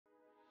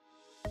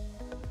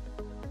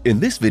In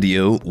this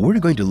video, we're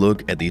going to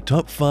look at the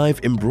top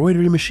 5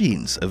 embroidery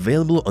machines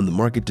available on the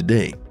market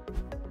today.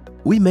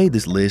 We made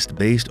this list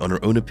based on our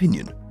own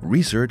opinion,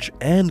 research,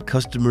 and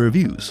customer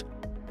reviews.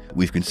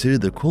 We've considered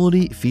the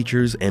quality,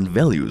 features, and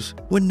values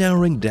when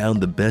narrowing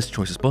down the best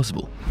choices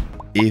possible.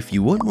 If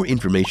you want more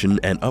information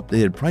and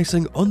updated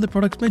pricing on the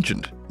products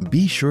mentioned,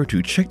 be sure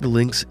to check the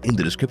links in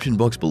the description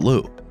box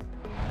below.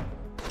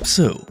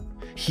 So,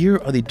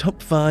 here are the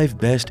top 5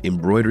 best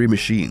embroidery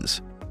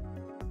machines.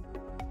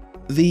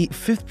 The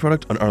 5th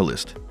product on our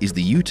list is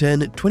the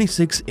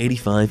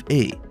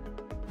U10-2685A.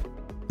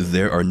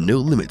 There are no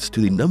limits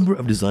to the number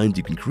of designs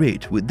you can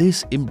create with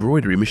this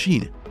embroidery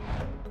machine.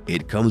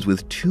 It comes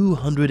with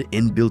 200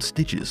 inbuilt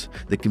stitches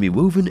that can be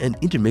woven and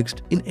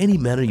intermixed in any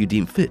manner you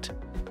deem fit.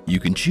 You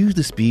can choose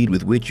the speed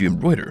with which you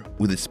embroider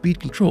with its speed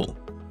control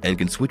and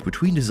can switch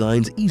between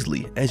designs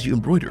easily as you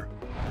embroider.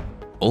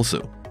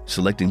 Also,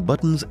 selecting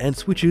buttons and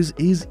switches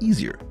is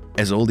easier,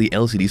 as all the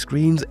LCD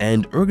screens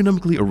and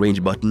ergonomically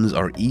arranged buttons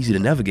are easy to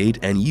navigate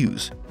and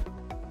use.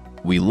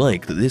 We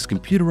like that this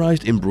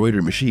computerized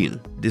embroidery machine,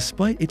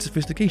 despite its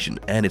sophistication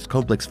and its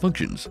complex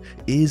functions,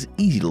 is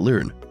easy to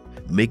learn,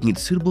 making it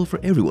suitable for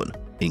everyone,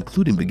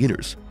 including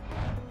beginners.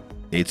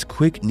 Its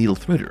quick needle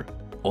threader,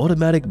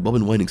 automatic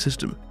bobbin winding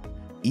system,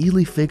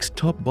 easily fixed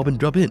top bobbin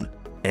drop-in,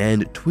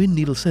 and twin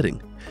needle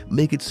setting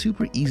make it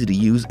super easy to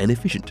use and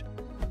efficient.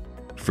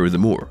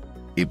 Furthermore,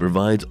 it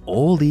provides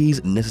all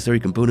these necessary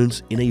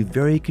components in a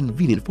very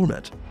convenient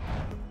format.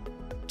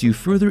 To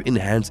further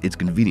enhance its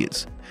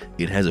convenience,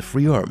 it has a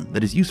free arm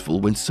that is useful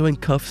when sewing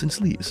cuffs and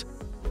sleeves.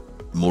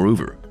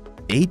 Moreover,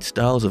 8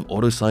 styles of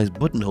auto-sized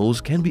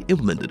buttonholes can be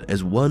implemented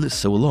as one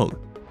sew-along.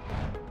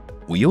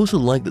 We also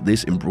like that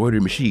this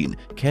embroidery machine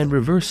can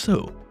reverse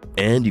sew,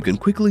 and you can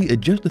quickly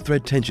adjust the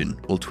thread tension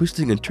while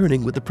twisting and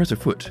turning with the presser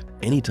foot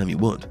anytime you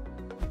want.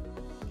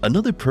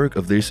 Another perk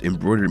of this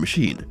embroidery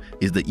machine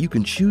is that you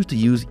can choose to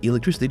use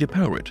electricity to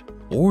power it,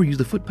 or use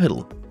the foot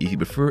pedal if you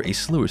prefer a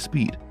slower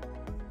speed.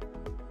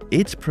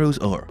 Its pros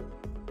are: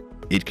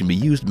 it can be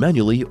used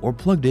manually or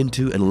plugged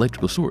into an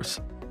electrical source.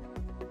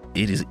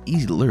 It is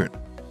easy to learn,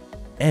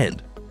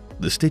 and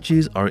the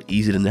stitches are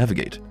easy to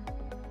navigate.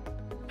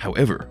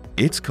 However,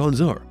 its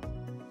cons are: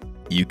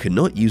 you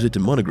cannot use it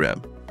to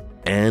monogram,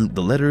 and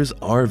the letters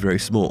are very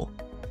small.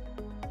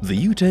 The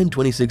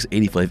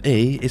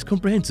U10-2685A is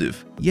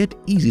comprehensive, yet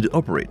easy to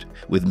operate,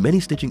 with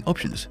many stitching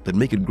options that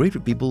make it great for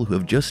people who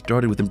have just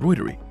started with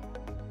embroidery.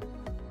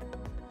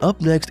 Up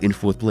next in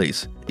 4th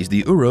place is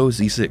the Uro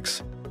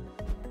Z6.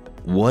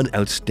 One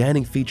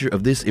outstanding feature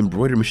of this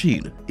embroidery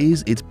machine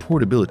is its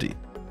portability.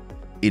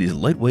 It is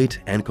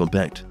lightweight and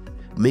compact,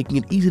 making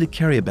it easy to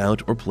carry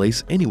about or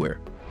place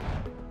anywhere.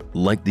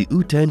 Like the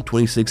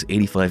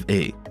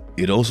U10-2685A,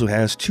 it also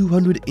has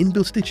 200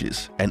 inbuilt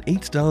stitches and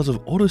 8 styles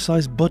of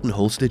auto-sized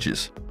buttonhole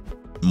stitches.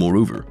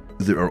 Moreover,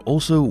 there are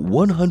also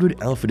 100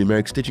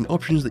 alphanumeric stitching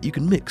options that you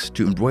can mix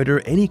to embroider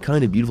any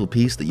kind of beautiful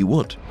piece that you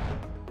want.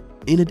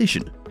 In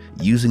addition,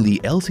 using the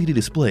LCD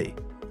display,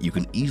 you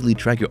can easily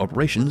track your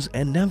operations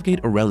and navigate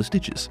around the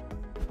stitches.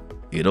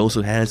 It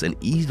also has an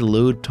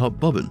easy-to-load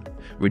top bobbin,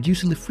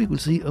 reducing the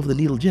frequency of the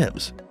needle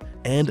jams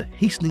and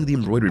hastening the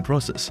embroidery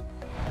process.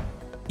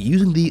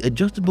 Using the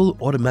adjustable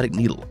automatic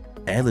needle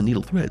and the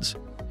needle threads,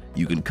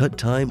 you can cut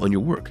time on your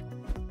work.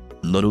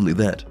 Not only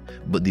that,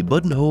 but the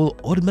buttonhole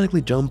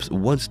automatically jumps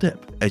one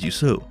step as you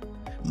sew,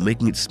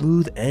 making it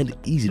smooth and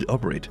easy to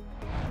operate.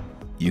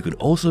 You can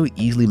also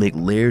easily make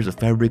layers of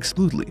fabric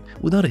smoothly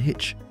without a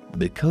hitch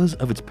because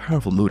of its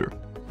powerful motor.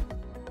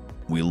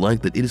 We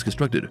like that it is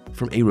constructed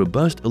from a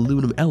robust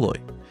aluminum alloy,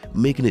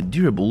 making it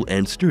durable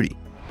and sturdy.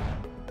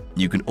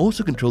 You can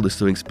also control the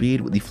sewing speed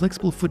with the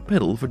flexible foot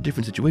pedal for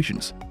different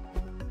situations.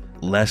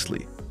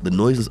 Lastly, the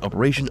noiseless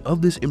operation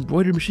of this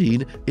embroidery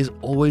machine is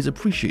always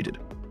appreciated.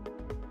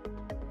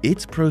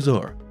 Its pros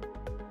are: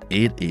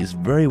 it is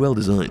very well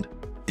designed,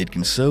 it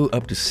can sew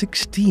up to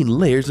 16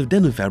 layers of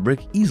denim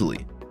fabric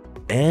easily,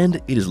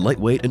 and it is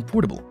lightweight and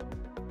portable.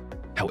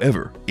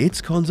 However, its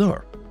cons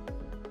are: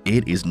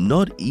 it is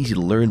not easy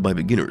to learn by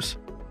beginners,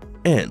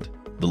 and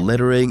the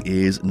lettering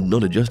is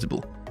not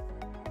adjustable.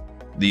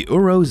 The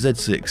Uro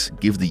Z6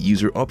 gives the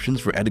user options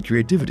for added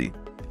creativity.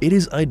 It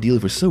is ideal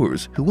for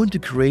sewers who want to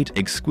create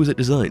exquisite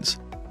designs.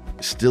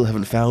 Still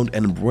haven't found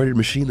an embroidery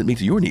machine that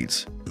meets your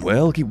needs?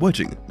 Well, keep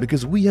watching,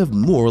 because we have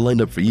more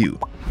lined up for you.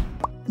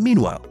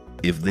 Meanwhile,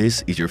 if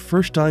this is your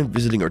first time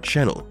visiting our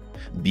channel,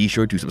 be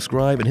sure to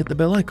subscribe and hit the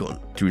bell icon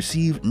to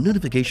receive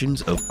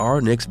notifications of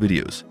our next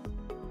videos.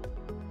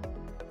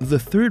 The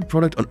 3rd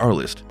product on our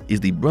list is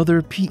the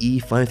Brother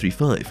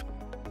PE535.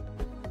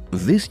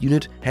 This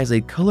unit has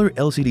a color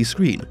LCD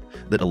screen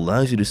that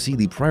allows you to see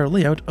the prior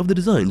layout of the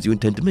designs you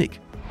intend to make.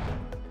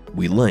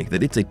 We like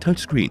that it's a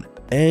touchscreen,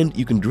 and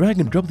you can drag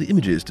and drop the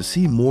images to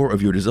see more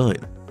of your design.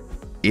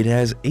 It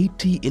has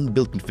 80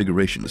 inbuilt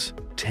configurations,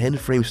 10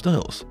 frame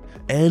styles,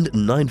 and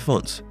 9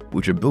 fonts,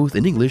 which are both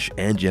in English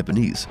and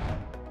Japanese.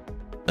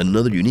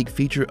 Another unique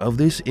feature of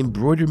this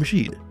embroidery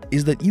machine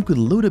is that you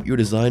can load up your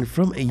design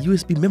from a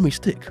USB memory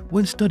stick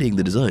when studying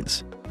the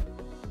designs.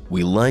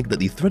 We like that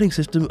the threading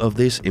system of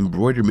this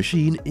embroidery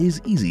machine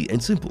is easy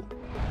and simple.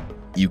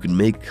 You can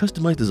make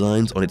customized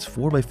designs on its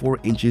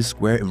 4x4 inches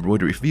square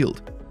embroidery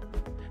field.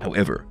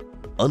 However,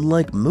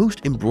 unlike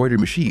most embroidery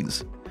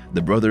machines,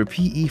 the Brother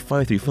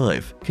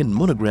PE535 can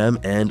monogram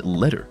and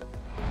letter.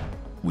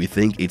 We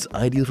think it's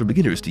ideal for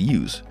beginners to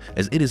use,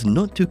 as it is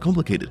not too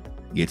complicated,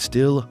 yet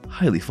still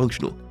highly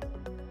functional.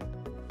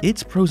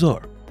 Its pros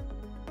are: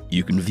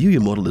 you can view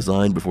your model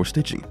design before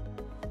stitching,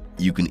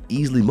 you can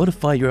easily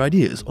modify your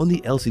ideas on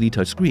the LCD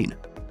touchscreen,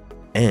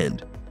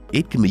 and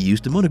it can be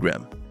used to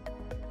monogram.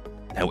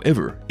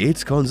 However,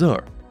 its cons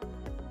are: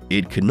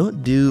 it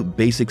cannot do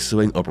basic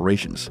sewing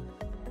operations,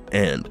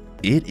 and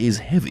it is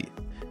heavy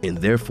and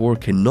therefore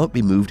cannot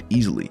be moved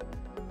easily.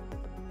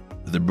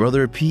 The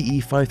Brother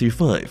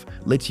PE535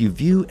 lets you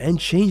view and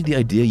change the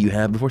idea you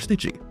have before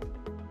stitching.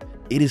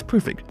 It is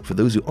perfect for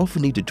those who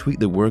often need to tweak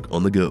their work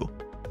on the go.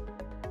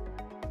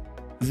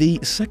 The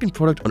second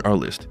product on our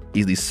list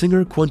is the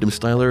Singer Quantum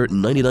Styler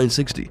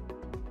 9960.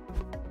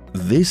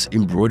 This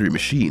embroidery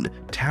machine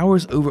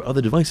towers over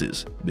other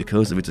devices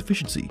because of its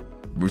efficiency,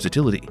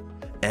 versatility,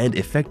 and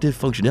effective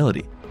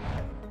functionality.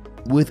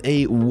 With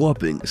a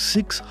whopping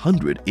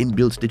 600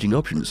 inbuilt stitching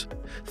options,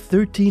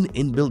 13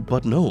 inbuilt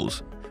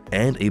buttonholes,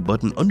 and a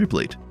button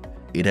underplate,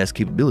 it has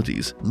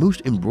capabilities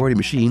most embroidery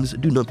machines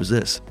do not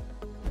possess.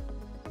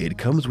 It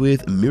comes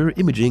with mirror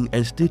imaging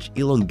and stitch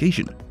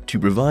elongation to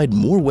provide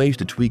more ways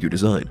to tweak your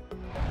design.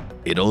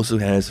 It also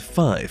has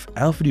 5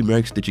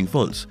 alphanumeric stitching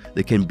fonts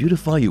that can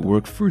beautify your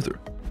work further.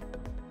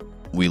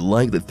 We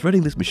like that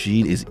threading this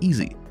machine is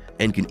easy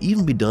and can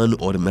even be done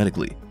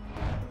automatically.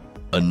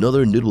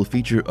 Another notable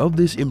feature of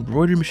this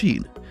embroidery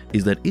machine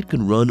is that it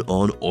can run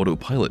on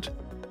autopilot,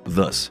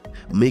 thus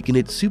making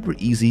it super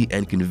easy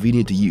and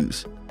convenient to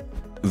use.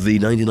 The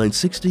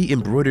 9960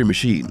 embroidery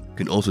machine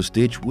can also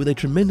stitch with a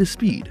tremendous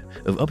speed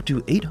of up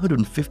to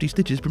 850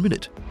 stitches per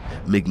minute,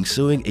 making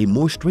sewing a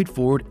more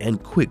straightforward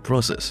and quick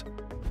process.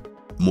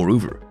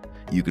 Moreover,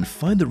 you can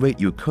find the rate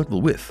you're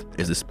comfortable with,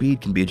 as the speed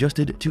can be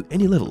adjusted to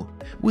any level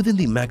within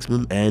the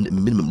maximum and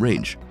minimum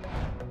range.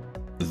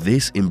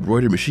 This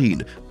embroidery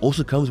machine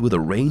also comes with a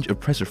range of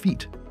presser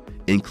feet,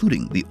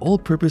 including the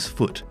all-purpose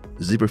foot,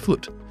 zipper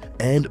foot,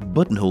 and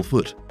buttonhole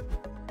foot.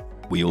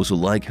 We also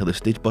like how the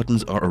stitch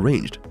buttons are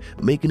arranged,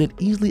 making it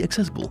easily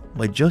accessible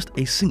by just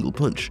a single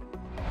punch.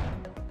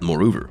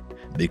 Moreover,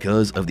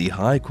 because of the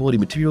high-quality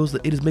materials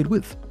that it is made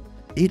with,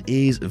 it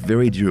is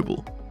very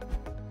durable.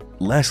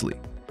 Lastly,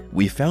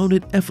 we found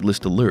it effortless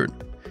to learn,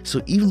 so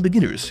even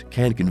beginners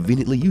can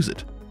conveniently use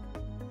it.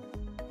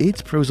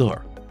 Its pros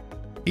are: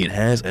 it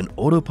has an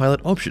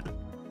autopilot option,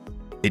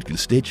 it can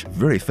stitch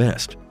very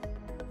fast,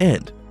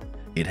 and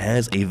it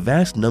has a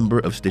vast number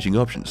of stitching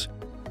options.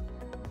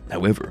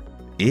 However,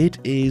 it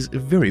is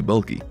very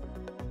bulky.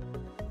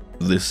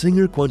 The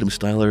Singer Quantum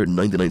Styler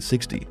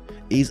 9960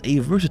 is a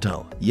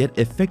versatile yet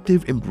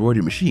effective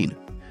embroidery machine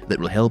that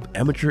will help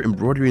amateur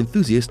embroidery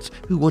enthusiasts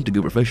who want to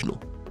go professional.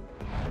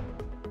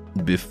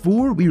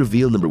 Before we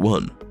reveal number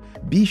 1,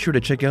 be sure to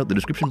check out the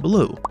description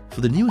below for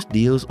the newest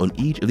deals on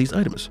each of these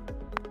items.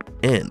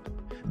 And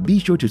be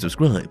sure to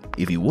subscribe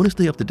if you want to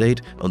stay up to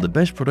date on the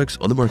best products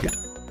on the market.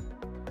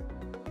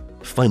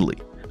 Finally,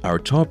 our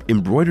top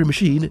embroidery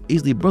machine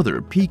is the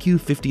Brother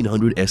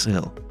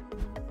PQ1500SL.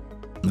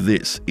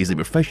 This is a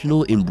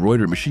professional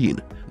embroidery machine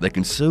that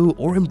can sew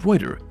or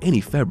embroider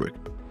any fabric.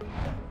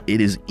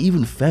 It is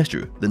even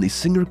faster than the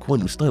Singer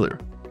Quantum Styler,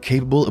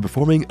 capable of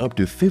performing up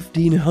to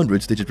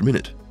 1500 stitches per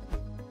minute.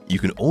 You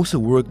can also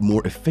work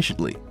more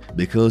efficiently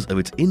because of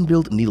its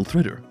inbuilt needle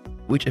threader,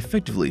 which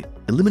effectively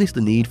eliminates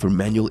the need for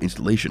manual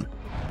installation.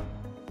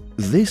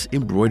 This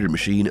embroidery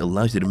machine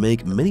allows you to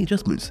make many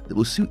adjustments that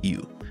will suit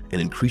you and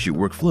increase your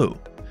workflow,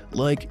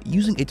 like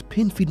using its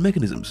pin feed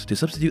mechanisms to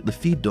substitute the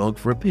feed dog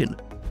for a pin,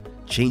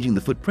 changing the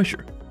foot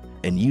pressure,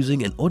 and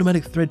using an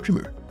automatic thread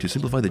trimmer to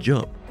simplify the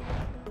job.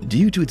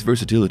 Due to its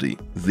versatility,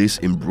 this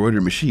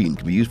embroidery machine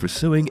can be used for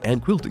sewing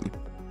and quilting.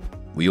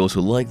 We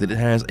also like that it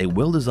has a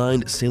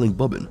well-designed sailing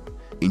bobbin,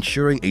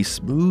 ensuring a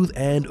smooth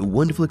and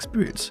wonderful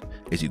experience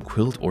as you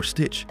quilt or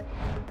stitch.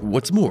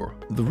 What's more,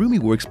 the roomy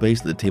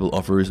workspace that the table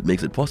offers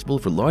makes it possible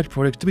for large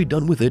projects to be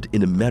done with it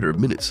in a matter of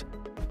minutes.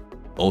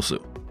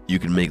 Also, you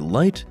can make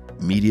light,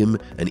 medium,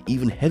 and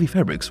even heavy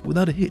fabrics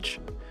without a hitch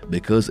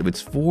because of its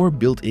 4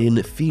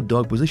 built-in feed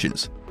dog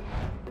positions.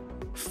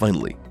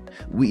 Finally,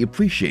 we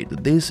appreciate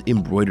that this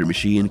embroidery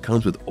machine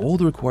comes with all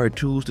the required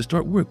tools to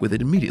start work with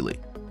it immediately.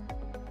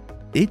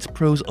 Its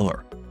pros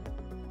are: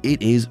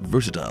 it is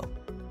versatile,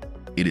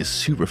 it is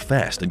super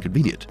fast and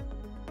convenient,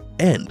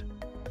 and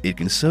it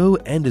can sew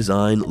and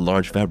design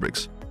large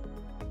fabrics.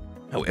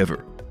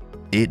 However,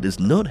 it does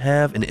not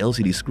have an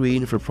LCD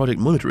screen for project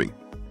monitoring.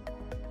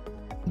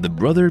 The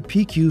Brother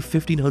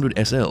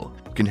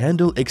PQ1500SL can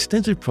handle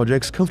extensive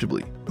projects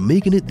comfortably,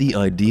 making it the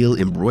ideal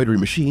embroidery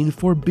machine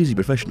for busy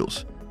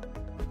professionals.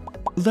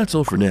 That's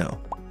all for now.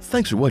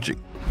 Thanks for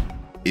watching.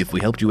 If we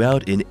helped you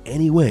out in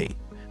any way,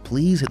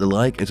 please hit the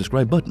like and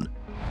subscribe button.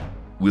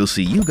 We'll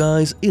see you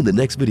guys in the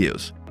next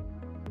videos.